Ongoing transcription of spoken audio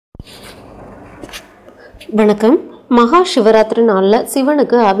வணக்கம். மகா சிவராத்திரி நாளில்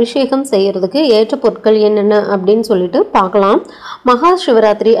சிவனுக்கு அபிஷேகம் செய்கிறதுக்கு ஏற்ற பொருட்கள் என்னென்ன அப்படின்னு சொல்லிட்டு பார்க்கலாம். மகா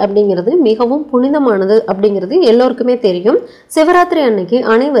சிவராத்திரி அப்படிங்கிறது மிகவும் புனிதமானது அப்படிங்கிறது எல்லோருக்குமே தெரியும். சிவராத்திரி அன்னைக்கு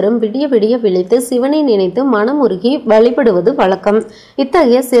அனைவரும் விடிய விடிய விழித்து சிவனை நினைத்து மனமுருகி வழிபடுவது வழக்கம்.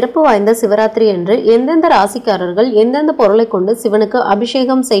 இத்தகைய சிறப்பு வாய்ந்த சிவராத்திரி அன்று எந்தெந்த ராசிக்காரர்கள் எந்தெந்த பொருளை கொண்டு சிவனுக்கு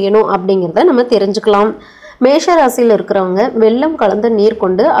அபிஷேகம் செய்யணும் அப்படிங்கிறத நம்ம தெரிஞ்சுக்கலாம். மேஷ ராசியில் இருக்கிறவங்க வெல்லம் கலந்த நீர்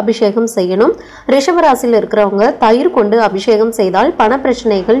கொண்டு அபிஷேகம் செய்யணும். ரிஷப ராசியில் இருக்கிறவங்க தயிர் கொண்டு அபிஷேகம் செய்தால் பண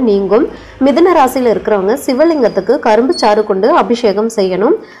பிரச்சனைகள் நீங்கும். மிதுன ராசியில் இருக்கிறவங்க சிவலிங்கத்துக்கு கரும்பு சாறு கொண்டு அபிஷேகம்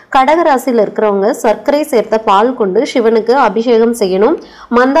செய்யணும். கடக ராசியில் இருக்கிறவங்க சர்க்கரை சேர்த்த பால் கொண்டு சிவனுக்கு அபிஷேகம் செய்யணும்.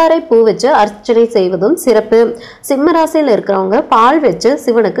 மந்தாரை பூ வச்சு அர்ச்சனை செய்வதும் சிறப்பு. சிம்ம ராசியில் இருக்கிறவங்க பால் வச்சு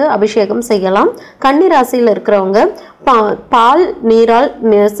சிவனுக்கு அபிஷேகம் செய்யலாம். கன்னி ராசியில் இருக்கிறவங்க பால் நீரால்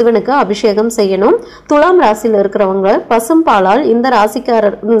சிவனுக்கு அபிஷேகம் செய்யணும். துலாம் ராசியில் இருக்கிறவங்க பசும் பாலால் இந்த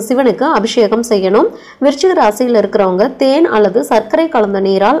ராசிக்காரர் சிவனுக்கு அபிஷேகம் செய்யணும். விருச்சிக ராசியில் இருக்கிறவங்க தேன் அல்லது சர்க்கரை கலந்த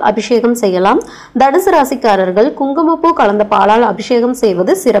நீரால் அபிஷேகம் செய்யலாம். தனுசு ராசிக்காரர்கள் குங்குமப்பூ கலந்த பாலால் அபிஷேகம்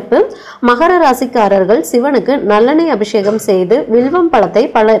செய்வது சிறப்பு. மகர ராசிக்காரர்கள் சிவனுக்கு நல்லெண்ணெய் அபிஷேகம் செய்து வில்வம் பழத்தை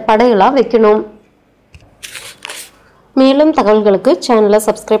படையலா வைக்கணும். மேலும் தகவல்களுக்கு சேனலை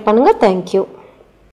சப்ஸ்கிரைப் பண்ணுங்க. தேங்க்யூ.